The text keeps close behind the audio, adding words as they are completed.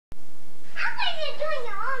doing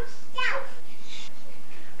your own stuff.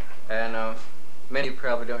 And many of you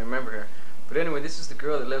probably don't remember her. But anyway, this is the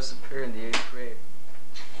girl that lives up here in the 8th grade.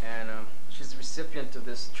 And she's the recipient of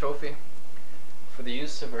this trophy for the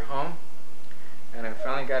use of her home. And I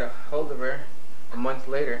finally got a hold of her a month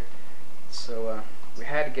later. So we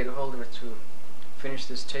had to get a hold of her to finish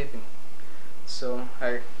this taping. So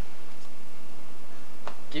I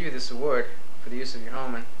give you this award for the use of your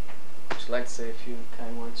home, and I'd like to say a few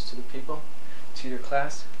kind words to the people, to your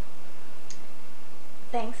class.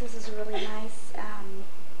 Thanks. This is a really nice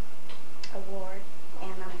award,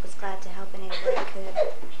 and I was glad to help in any way I could.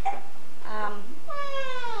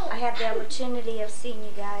 I had the opportunity of seeing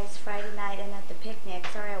you guys Friday night and at the picnic.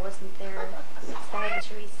 Sorry I wasn't there. Sad that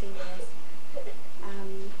Teresa was.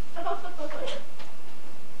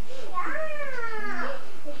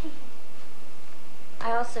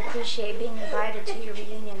 I also appreciate being invited to your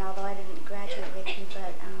reunion, although I didn't graduate with you,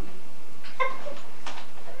 but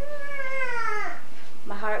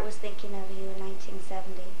my heart was thinking of you in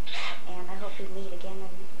 1970, and I hope we meet again in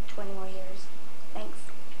 20 more years. Thanks.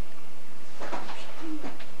 I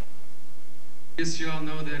guess you all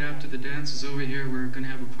know that after the dance is over here, we're going to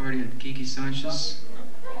have a party at Kiki Sanchez's.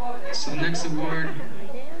 So next award,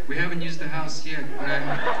 we haven't used the house yet, but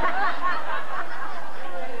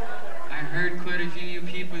I heard quite a few of you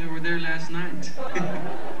people that were there last night.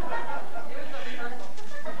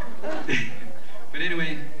 But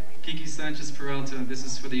anyway, Kiki Sanchez Peralta, this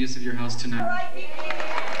is for the use of your house tonight.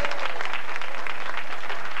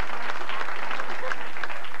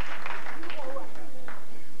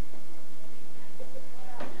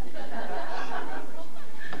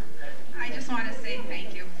 I just want to say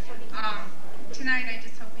thank you. Tonight, I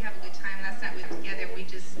just hope we have a good time. Last night we were together, we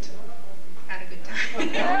just had a good time.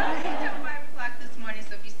 At 5 o'clock this morning,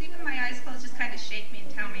 so if you see me with my eyes closed, just kind of shake me and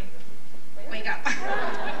tell me, wake up.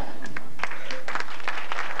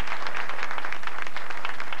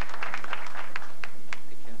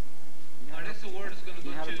 Our next award is going to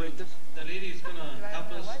go to the lady who's going to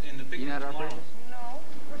help us in the picnic tomorrow.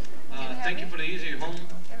 Thank you for the use of your home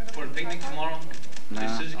for the picnic tomorrow. To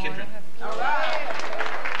Susie Kitron. All right.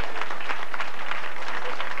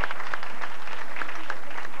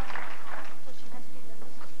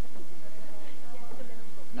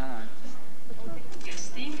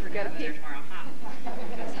 There tomorrow, huh?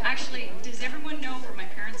 Actually, does everyone know where my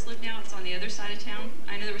parents live now? It's on the other side of town.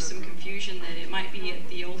 I know there was some confusion that it might be at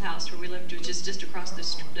the old house where we lived, which is just across the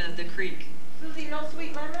creek. Susie, no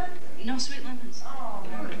sweet lemons? No sweet lemons. Oh.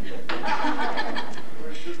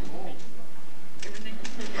 Everything.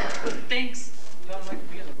 Thanks. I'd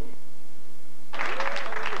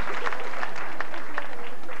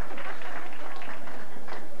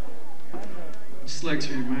just like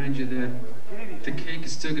to remind you that the cake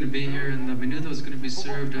is still going to be here, and the menudo is going to be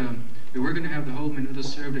served. We were going to have the whole menudo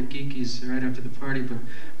served at Kiki's right after the party, but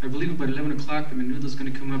I believe about 11 o'clock the menudo is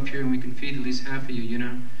going to come up here, and we can feed at least half of you, you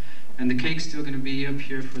know. And the cake's still going to be up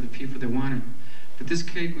here for the people that want it. But this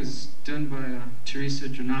cake was done by Teresa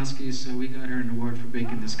Janowski, so we got her an award for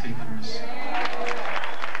baking this cake for us.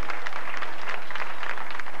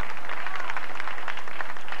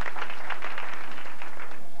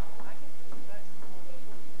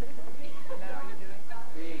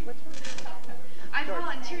 I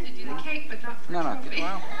volunteered to do the cake, but not for trophy.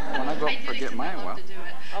 Well, when I go up for get mine, well. To do it.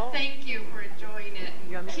 Thank you for enjoying it.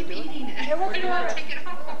 Keep eating it. I want to take it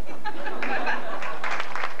home.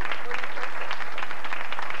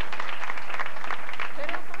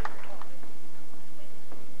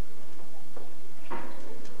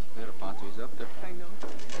 He's up there. I know.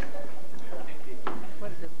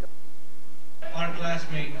 What is this? Our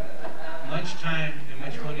classmate, much time and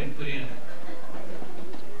much money to put in.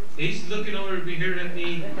 He's looking over to be here at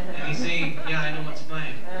me, and he's saying, yeah, I know what's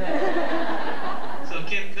planned. So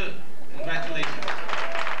Kim Cook, congratulations.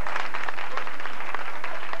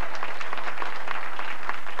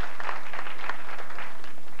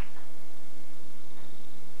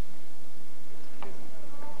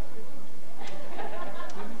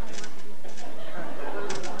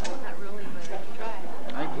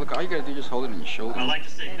 Look, all you gotta do is just hold it in your shoulder. I'd like to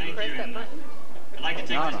say thank you, and I'd like to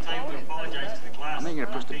take this time to apologize to the class. I'm not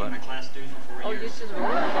gonna push the button. My class student for 4 years. Oh, you just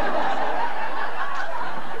roll it.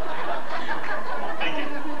 Thank you.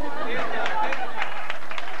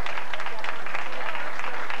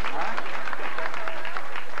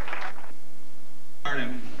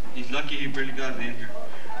 He's lucky he barely got it in here.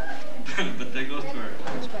 But that goes to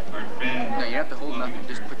our friend. No, you don't have to hold nothing.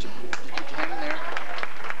 Just put your hand in there.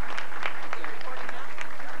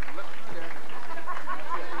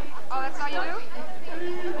 Oh, that's all you do?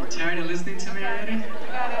 You tired of listening to me already?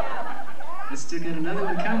 Got it. I still got another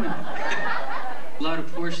one coming. a lot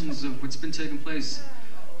of portions of what's been taking place.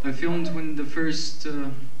 I filmed when the first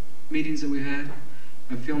meetings that we had.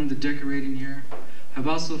 I filmed the decorating here. I've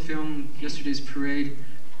also filmed yesterday's parade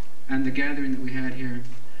and the gathering that we had here.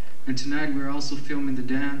 And tonight we're also filming the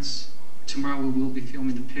dance. Tomorrow we will be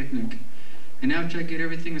filming the picnic. And after I get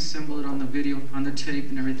everything assembled on the video, on the tape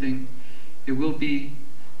and everything, it will be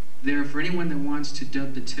there for anyone that wants to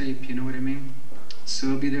dub the tape, you know what I mean? So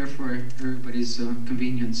it'll be there for everybody's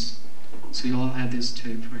convenience. So you'll all have this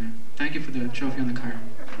tape for you. Thank you for the trophy on the car.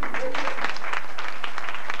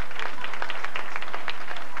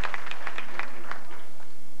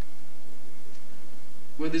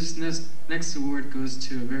 Well, this next award goes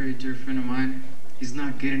to a very dear friend of mine. He's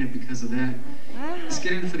not getting it because of that. He's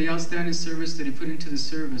getting it for the outstanding service that he put into the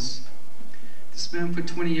service. This man put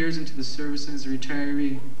 20 years into the service as a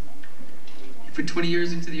retiree. He put 20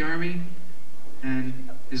 years into the Army, and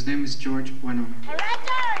his name is George Bueno. All right,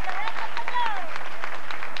 George.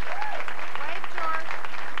 Wait, George.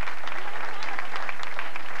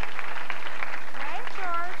 Wait,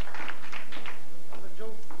 George.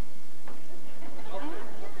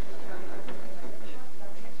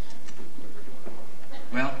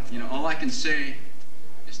 Well, you know, all I can say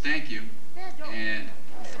is thank you. And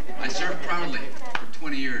I served proudly for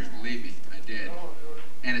 20 years, believe me, I did.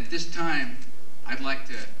 And at this time, I'd like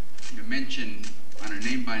to mention on a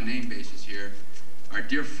name-by-name basis here, our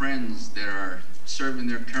dear friends that are serving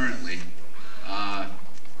there currently.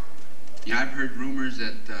 I've heard rumors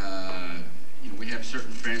that we have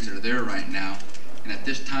certain friends that are there right now. And at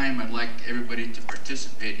this time, I'd like everybody to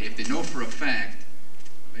participate. If they know for a fact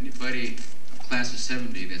of anybody of class of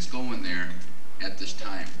 70 that's going there at this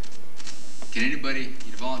time. Can anybody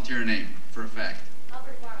volunteer a name for a fact?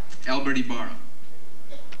 Albert Ibarra.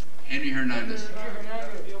 Henry Hernandez.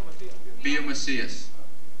 Bio Macias.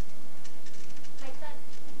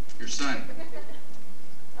 Your son.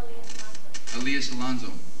 Elias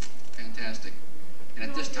Alonso. Fantastic. And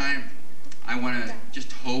at this time, I want to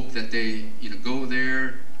just hope that they, go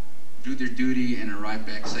there, do their duty, and arrive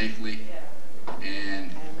back safely.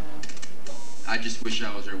 And I just wish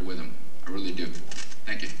I was there with them. I really do.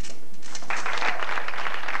 Thank you.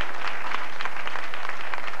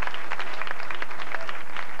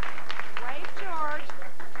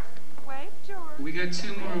 We got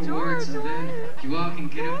 2 more awards, and then you all can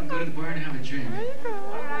get up and go to the bar and have a drink. Hey,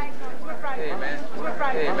 man.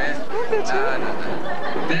 Hey, man.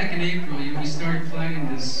 Back in April, we started planning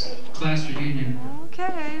this class reunion.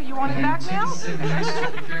 Okay, you want it back now? It's a nice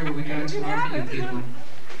fair what we got to offer you people.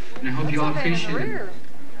 And I hope you all appreciate it.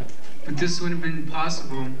 But this wouldn't have been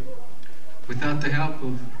possible without the help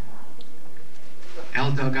of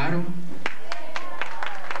El Delgado.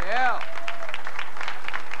 Yeah.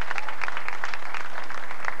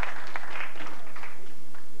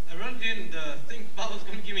 I really didn't think Bob was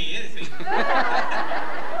going to give me anything.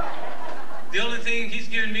 The only thing he's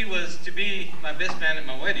given me was to be my best man at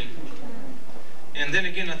my wedding. And then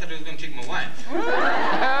again, I thought he was going to take my wife.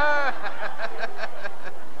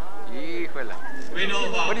 Híjole. We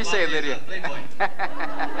know What do you say, Lydia? Playboy. Well,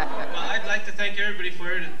 I'd like to thank everybody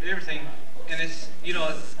for everything. And it's,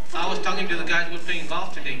 I was talking to the guys who were playing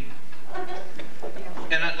golf today.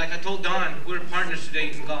 And like I told Don, we're partners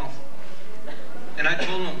today in golf. And I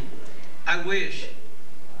told him, I wish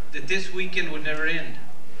that this weekend would never end.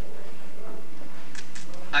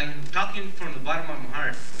 I'm talking from the bottom of my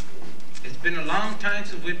heart. It's been a long time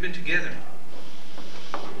since we've been together.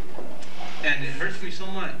 And it hurts me so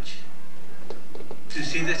much to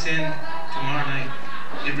see this end tomorrow night.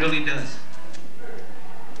 It really does.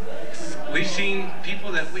 We've seen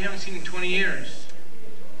people that we haven't seen in 20 years.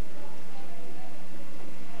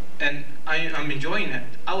 And I'm enjoying it.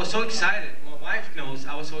 I was so excited. My wife knows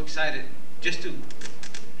I was so excited just to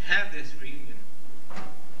have this reunion.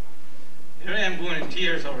 Here I am going in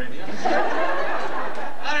tears already.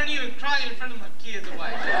 I don't even cry in front of my kids or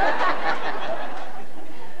wife.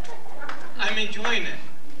 I'm enjoying it.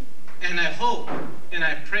 And I hope and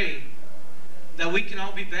I pray that we can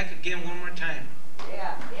all be back again one more time.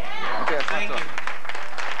 Yeah. Okay, Thank you.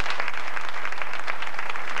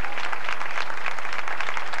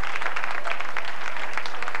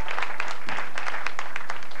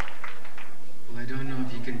 Well, I don't know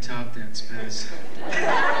if you can top that, Spaz.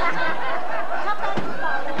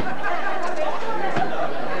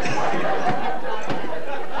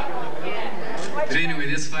 But anyway,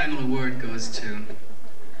 this final award goes to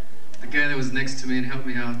the guy that was next to me and helped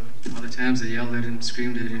me out all the times I yelled at him,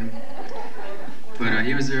 screamed at him. But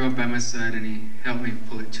he was there all by my side and he helped me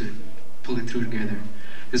pull it through together.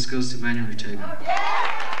 This goes to Manuel Ortega.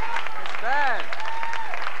 Bad.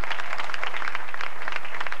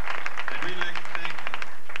 I'd really like to thank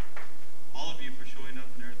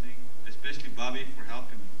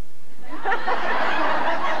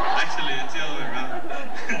Actually, it's the other way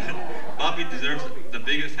around. Bobby deserves the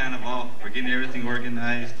biggest hand of all for getting everything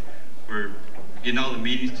organized, for getting all the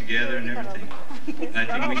meetings together and everything. And I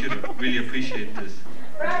think we should really appreciate this.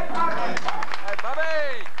 Hey, Bobby!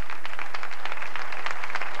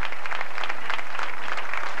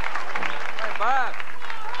 Hey, Bob!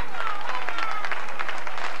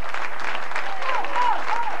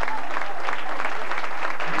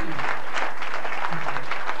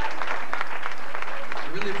 I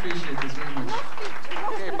really appreciate this very much.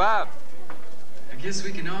 Okay, Bob. I guess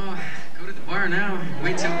we can all go to the bar now.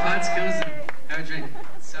 Wait till Potts comes and have a drink.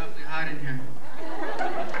 It's awfully hot in here.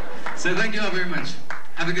 So thank you all very much.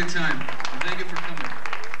 Have a good time. And thank you for coming.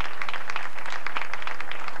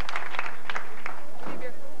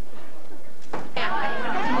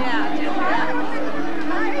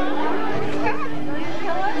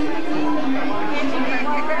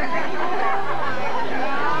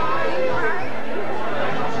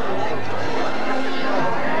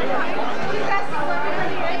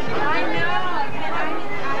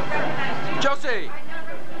 Josie!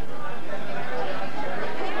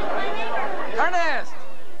 Ernest!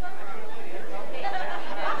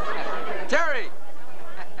 Terry!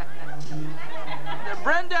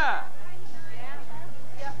 Brenda!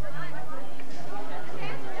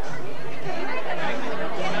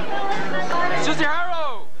 Susie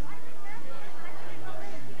Harrow!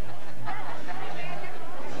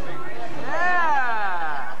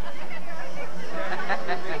 Yeah!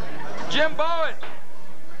 Jim Bowen!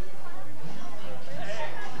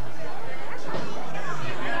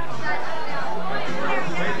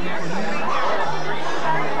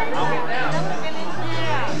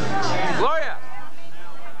 Gloria!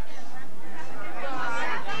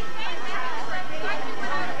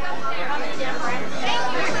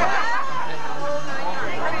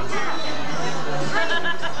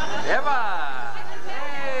 Eva!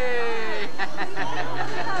 Hey!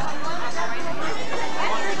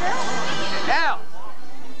 Al!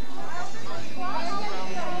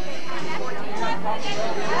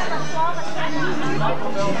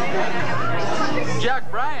 Jack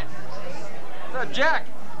Bryant! What's up, Jack?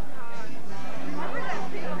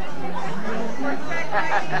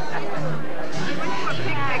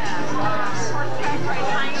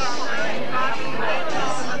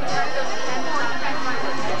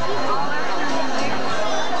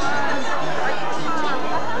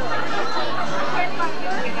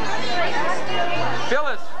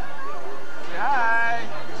 Phyllis! Say hi!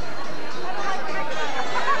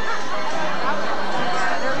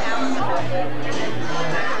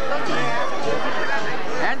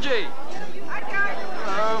 Angie!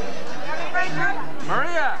 Hello!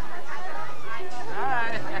 Maria! Hi!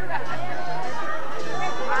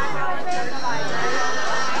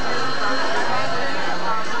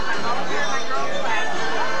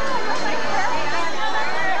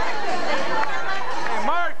 Hey,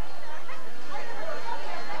 Mark!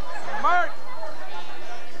 Mark!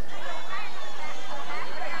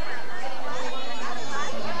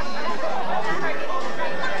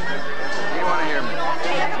 You want to hear me?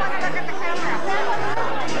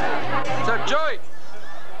 What's up, Joey?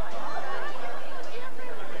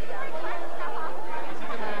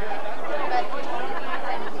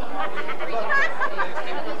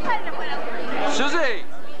 Susie!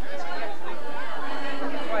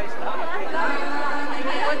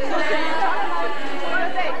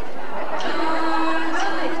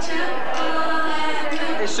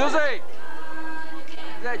 Hey, Susie!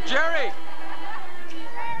 Is that Jerry?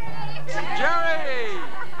 Jerry!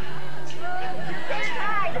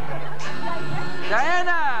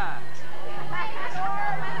 Diana!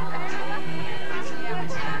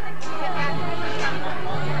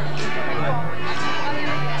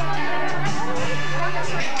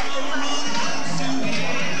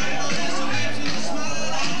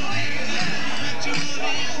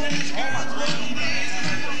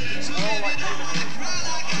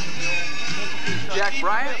 Jack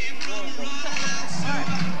Bryant,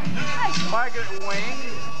 Margaret Wing,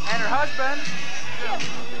 and her husband.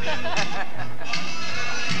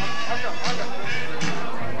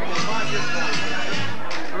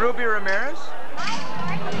 Ruby Ramirez.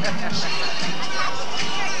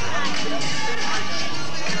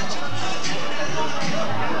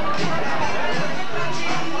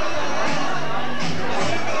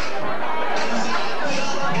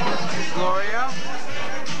 Gloria.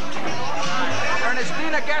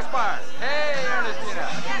 Ernestina Gaspar. Hey, Ernestina.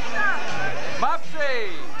 Mopsy.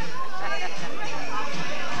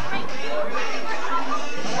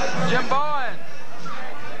 Jim Bowen.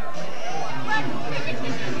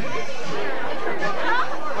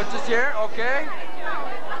 What's this here? Okay.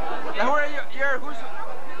 Who are you? You're who's?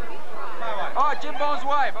 My wife. Oh, Jim Bone's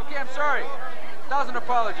wife. Okay, I'm sorry. 1,000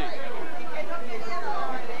 apologies.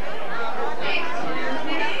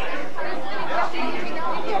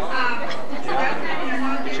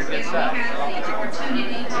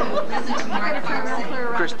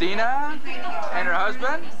 Christina and her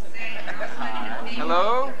husband.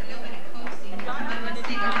 Hello.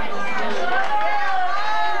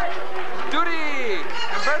 Judy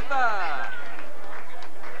and Bertha.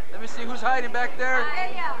 Let me see who's hiding back there.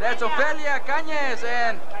 That's Ofelia Cañez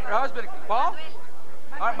and her husband, Paul?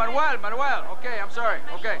 Manuel. Okay, I'm sorry.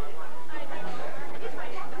 Okay.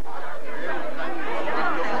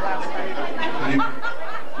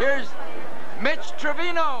 Here's Mitch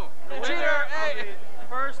Trevino, cheater. Hey.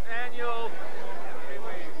 First annual.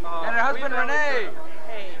 And her husband, Renee.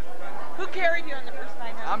 Hey, who carried you on the first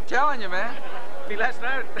 900? I'm telling you, man. Me last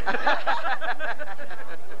night.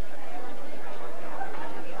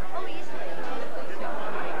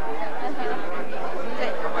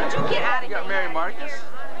 Did you get out of You here? got Mary Marcus.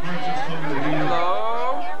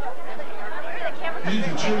 Hello. Need the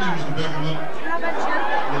cheerleaders to back him up. How about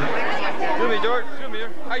you? Do me, George. Do me.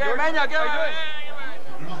 Hi, Yeah, George. man, get How you doing?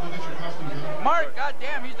 Girls, go get your costumes on. Mark,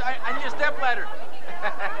 goddamn, I need a step ladder.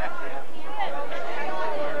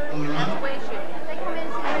 Oh, they're on?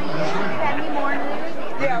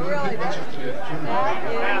 Yeah, really.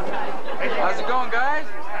 How's it going, guys?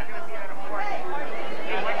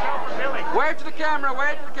 Wave to the camera,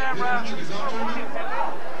 wave to the camera.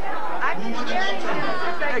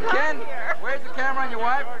 Hey, Ken, wave to the camera on your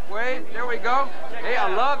wife. Wave, there we go. Hey, I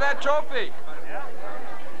love that trophy.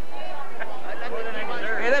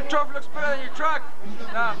 Hey, that trophy looks better than your truck.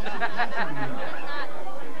 No.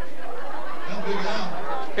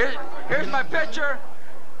 Here's my picture.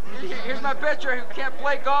 Here's my picture. He can't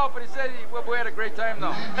play golf, but he said we had a great time,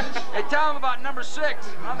 though. Hey, tell him about number 6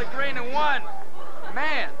 on the green and 1.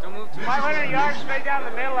 Man, don't move too much. 500 yards straight down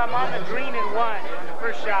the middle. I'm on the green and 1 on the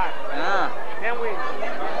first shot. Yeah. Then we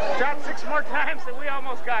shot 6 more times and we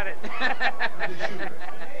almost got it.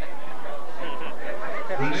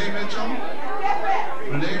 Renee Mitchell.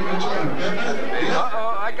 Renee Mitchell and Pepe.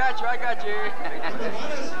 Uh-oh, I got you.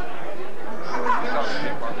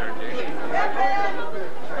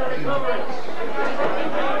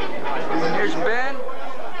 Here's Ben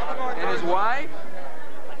and his wife.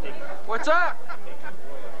 What's up?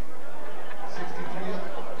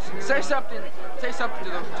 Say something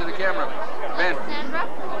to the camera, Ben. Sandra?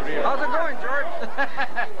 How's it going, George?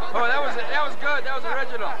 Oh, that was good. That was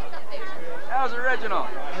original. That was original.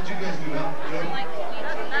 How'd you guys do that?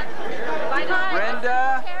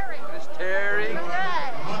 Brenda, Miss Terry,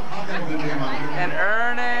 and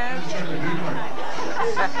Ernest, and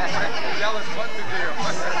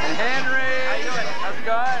Henry. How's it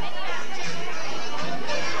going?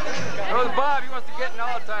 There's Bob. He wants to get in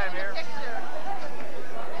all the time here.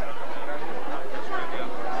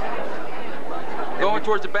 Going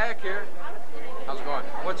towards the back here. How's it going?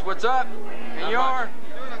 What's up? And your?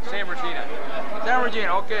 San Regina. San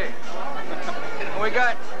Regina, okay. And we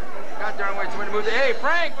got darn wait, somebody moved. Hey,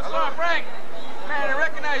 Frank, what's going on, Frank? Man, I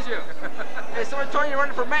recognize you. Hey, someone told you you're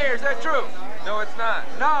running for mayor. Is that true? No, it's not.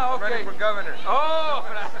 No, okay. Running for governor. Oh.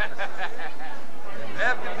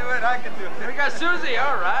 Deb can do it. I can do it. We got Susie.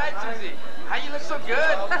 All right, Susie. How you look so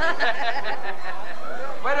good?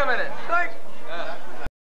 Wait a minute.